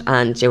throat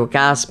and you were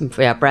gasping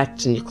for your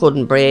breath and you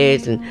couldn't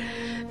breathe, and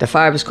the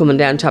fire was coming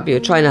down top of you,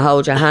 trying to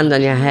hold your hand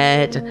on your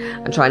head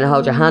and trying to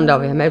hold your hand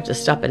over your mouth to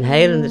stop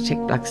inhaling the thick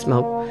black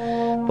smoke.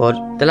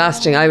 But the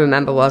last thing I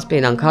remember was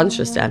being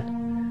unconscious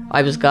then.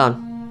 I was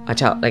gone. I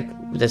thought,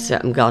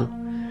 I'm gone.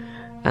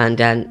 And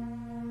then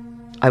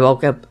I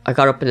woke up, I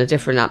got up in a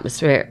different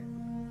atmosphere.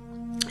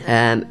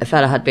 A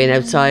fella had been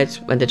outside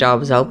when the door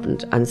was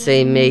opened and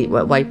seen me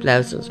with white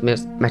blouse. It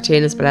was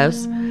Martina's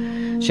blouse.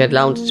 She had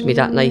loaned it to me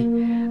that night,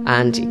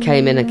 and he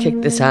came in and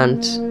kicked his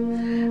hand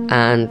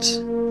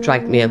and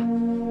dragged me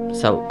out.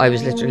 So I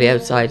was literally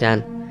outside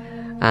then,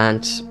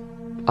 and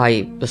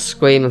I was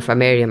screaming for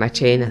Mary and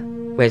Martina.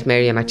 Where's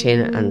Mary and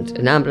Martina? And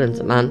an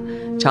ambulance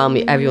man told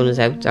me everyone is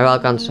out. They're all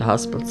gone to the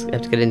hospital. You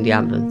have to get in the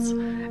ambulance.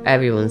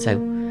 Everyone's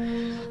out.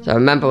 So I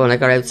remember when I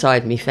got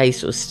outside, my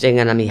face was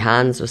stinging and my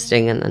hands were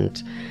stinging,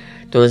 and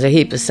there was a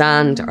heap of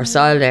sand or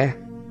soil there.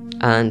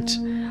 And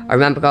I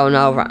remember going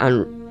over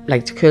and,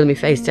 to cool my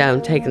face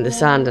down, taking the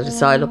sand and the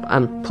soil up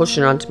and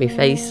pushing it onto my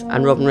face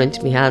and rubbing it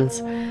into my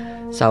hands.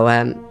 So,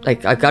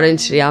 I got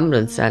into the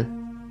ambulance then.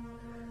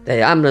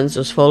 The ambulance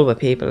was full with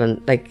people, and,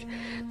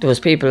 there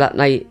was people that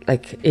night,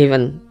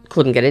 even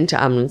couldn't get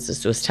into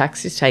ambulances. There was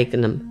taxis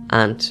taking them,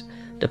 and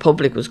the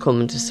public was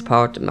coming to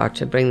support them or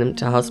to bring them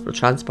to hospital,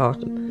 transport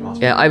them.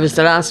 Yeah, I was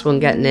the last one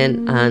getting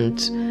in,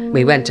 and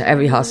we went to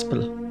every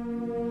hospital.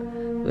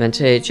 We went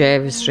to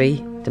Jervis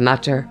Street, the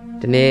Mater,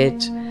 the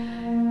Maid,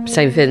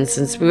 St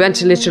Vincent's. We went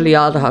to literally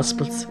all the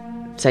hospitals,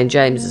 St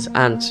James's,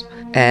 and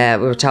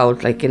we were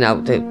told, like, you know,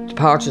 the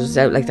porters was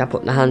out like that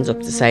putting their hands up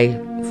to say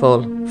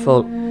full.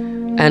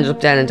 Ended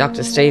up down in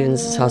Dr.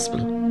 Stevens'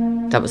 hospital.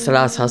 That was the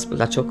last hospital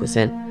that took us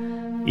in.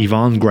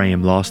 Yvonne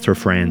Graham lost her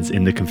friends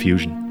in the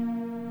confusion.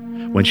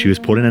 When she was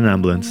put in an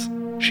ambulance,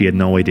 she had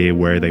no idea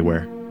where they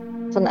were.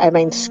 And I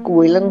mean,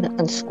 squealing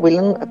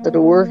at the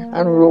door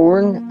and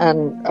roaring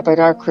and about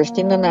our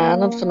Christine and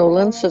Anne and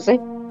Finola and Susie.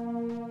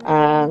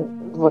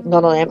 And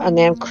none of them. And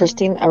then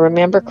Christine, I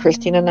remember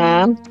Christine and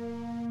Anne,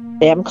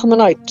 them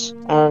coming out,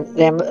 and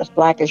them as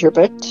black as your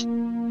boot.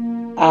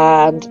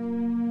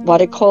 And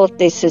what I call it,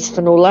 they says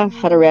Finola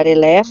had already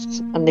left,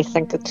 and they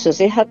think that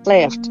Susie had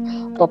left.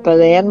 But by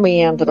then we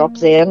ended up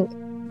then,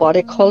 what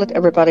I call it,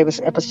 it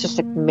was just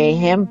like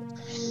mayhem.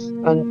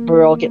 And we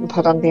were all getting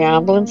put on the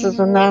ambulances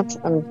and that,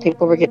 and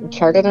people were getting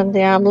carried in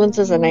the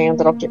ambulances, and I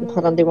ended up getting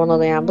put onto one of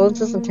the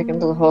ambulances and taken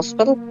to the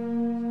hospital.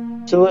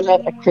 So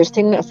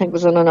Christine, I think,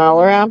 was on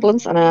another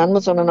ambulance, and Anne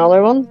was on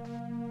another one.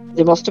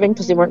 They must have been,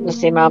 because they weren't in the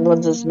same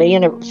ambulance as me,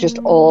 and it was just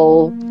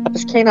all. It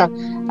was kind of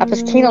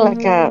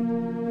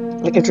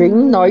like a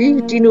dream now.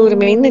 Do you know what I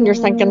mean? And you're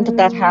thinking, did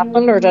that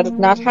happen, or did it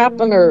not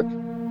happen, or?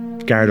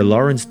 Garda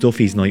Lawrence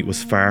Duffy's night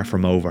was far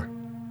from over.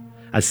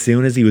 As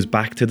soon as he was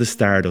back to the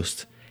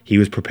Stardust, he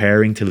was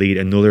preparing to lead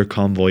another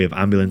convoy of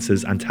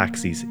ambulances and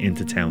taxis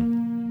into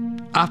town.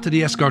 After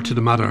the escort to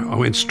the Mater, I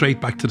went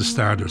straight back to the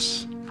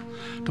Stardust.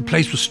 The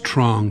place was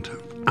thronged.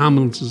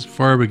 Ambulances,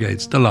 fire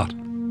brigades, the lot.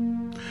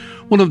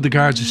 One of the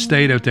guards who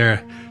stayed out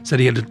there said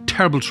he had a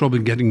terrible trouble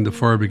getting the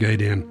fire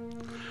brigade in.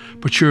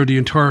 But sure, the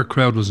entire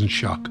crowd was in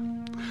shock.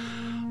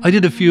 I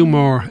did a few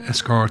more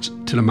escorts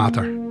to the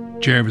Mater,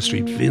 Jervis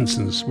Street,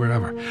 Vincent's,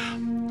 wherever.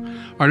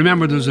 I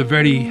remember there was a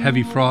very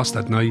heavy frost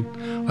that night.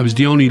 I was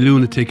the only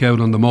lunatic out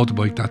on the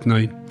motorbike that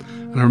night.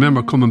 And I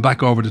remember coming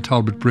back over the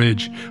Talbot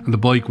Bridge and the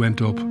bike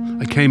went up.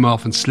 I came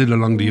off and slid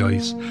along the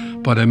ice,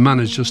 but I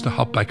managed just to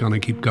hop back on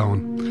and keep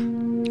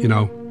going. You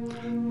know,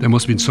 there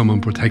must have been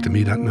someone protecting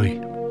me that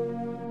night.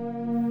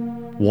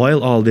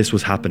 While all this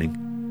was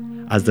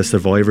happening, as the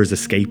survivors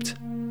escaped,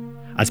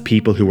 as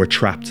people who were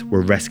trapped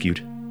were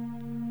rescued,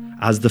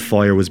 as the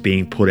fire was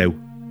being put out,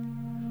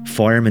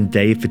 fireman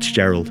Dave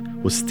Fitzgerald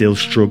was still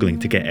struggling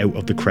to get out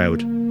of the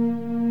crowd.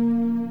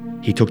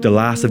 He took the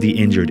last of the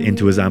injured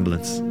into his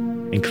ambulance,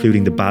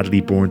 including the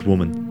badly burned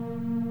woman.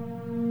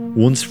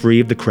 Once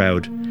free of the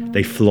crowd,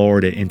 they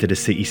floored it into the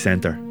city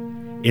centre,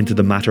 into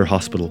the Mater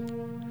Hospital,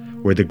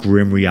 where the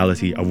grim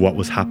reality of what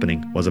was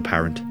happening was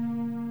apparent.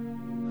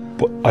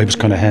 But I was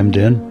kind of hemmed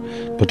in,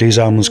 but these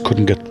ambulances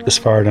couldn't get as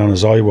far down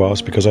as I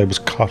was because I was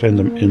caught in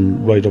them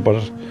in right up at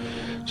it.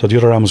 So the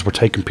other ambulances were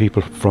taking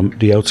people from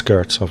the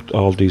outskirts of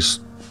all these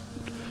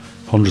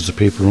hundreds of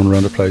people running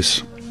around the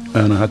place,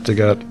 and I had to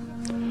get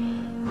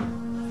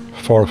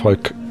 4 or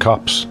 5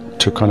 cops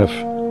to kind of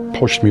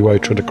push me way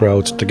through the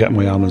crowds to get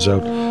my ambulance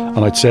out.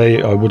 And I'd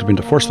say I would have been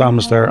the first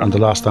ambulance there and the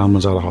last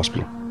ambulance out of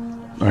hospital.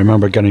 I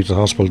remember getting to the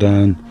hospital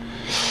then.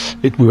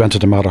 We went to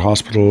the Mater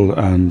Hospital,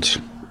 and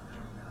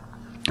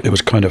it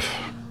was kind of,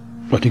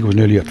 I think it was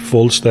nearly at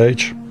full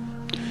stage.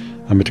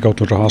 I had to go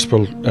to the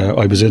hospital.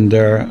 I was in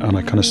there, and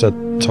I kind of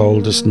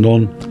told this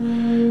nun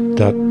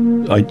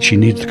that she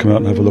needed to come out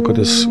and have a look at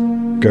this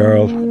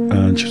girl,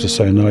 and she was just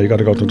saying, no, you got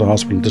to go to the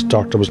hospital. This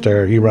doctor was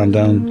there. He ran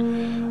down,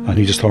 and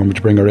he just told me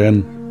to bring her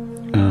in,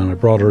 and I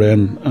brought her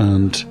in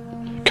and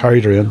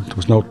carried her in. There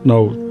was no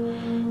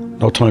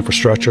time for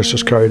stretchers.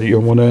 Just carried the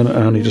young one in,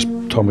 and he just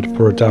told me to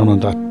put her down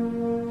on that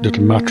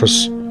little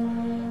mattress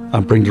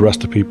and bring the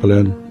rest of the people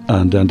in,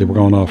 and then they were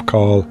going off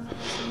call.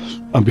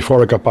 And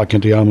before I got back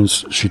into the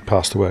ambulance, she'd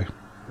passed away.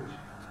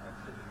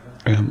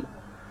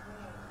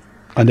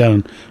 And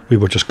then we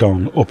were just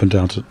going up and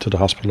down to the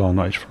hospital all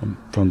night from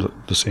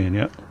the scene,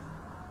 yeah.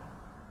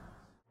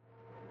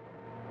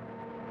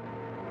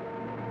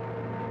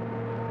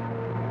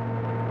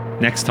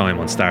 Next time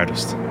on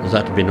Stardust. There's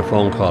had to been a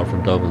phone call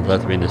from Dublin. There's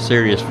had to been a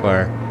serious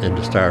fire in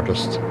the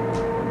Stardust,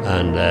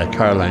 and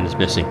Caroline is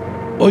missing.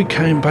 I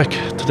came back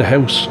to the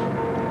house.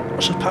 I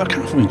said, Pal, I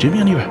can't find Jimmy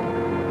anywhere.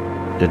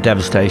 The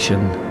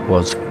devastation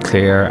was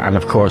clear, and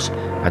of course,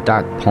 at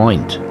that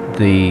point,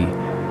 the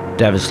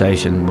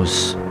devastation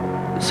was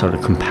sort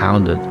of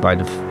compounded by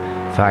the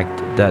fact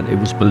that it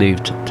was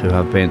believed to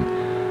have been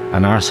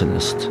an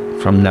arsonist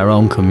from their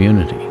own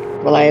community.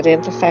 Well, I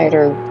identified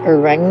her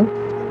ring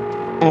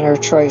and her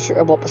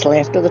trouser, what was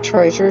left of the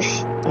trousers,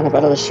 and a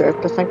bit of the shirt,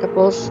 I think it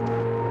was.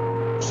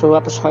 So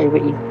that was how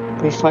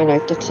we found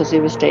out that Susie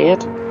was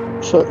dead.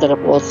 So that it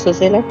was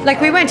Susie.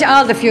 Like, we went to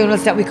all the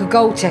funerals that we could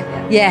go to.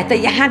 Yeah, that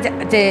you had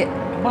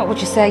what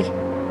would you say?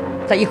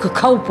 That you could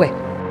cope with.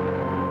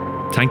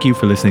 Thank you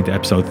for listening to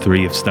episode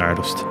 3 of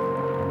Stardust.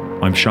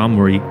 I'm Sean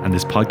Murray, and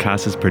this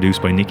podcast is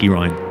produced by Nikki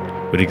Ryan,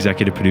 with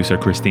executive producer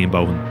Christine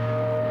Bowen.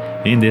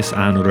 In this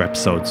and other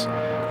episodes,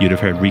 You'd have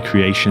heard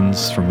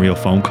recreations from real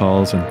phone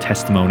calls and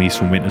testimonies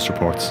from witness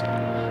reports.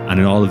 And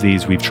in all of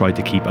these, we've tried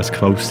to keep as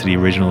close to the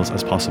originals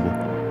as possible.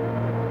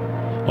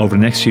 Over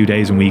the next few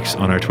days and weeks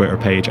on our Twitter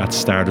page at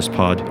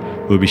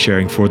StardustPod, we'll be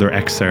sharing further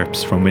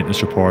excerpts from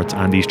witness reports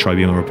and these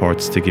tribunal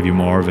reports to give you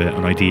more of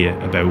an idea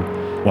about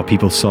what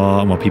people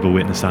saw and what people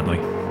witnessed that night.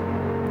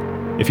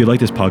 If you like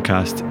this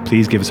podcast,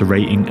 please give us a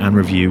rating and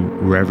review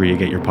wherever you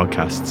get your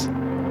podcasts.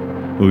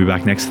 We'll be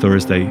back next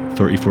Thursday,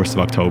 31st of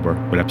October,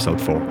 with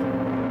episode 4.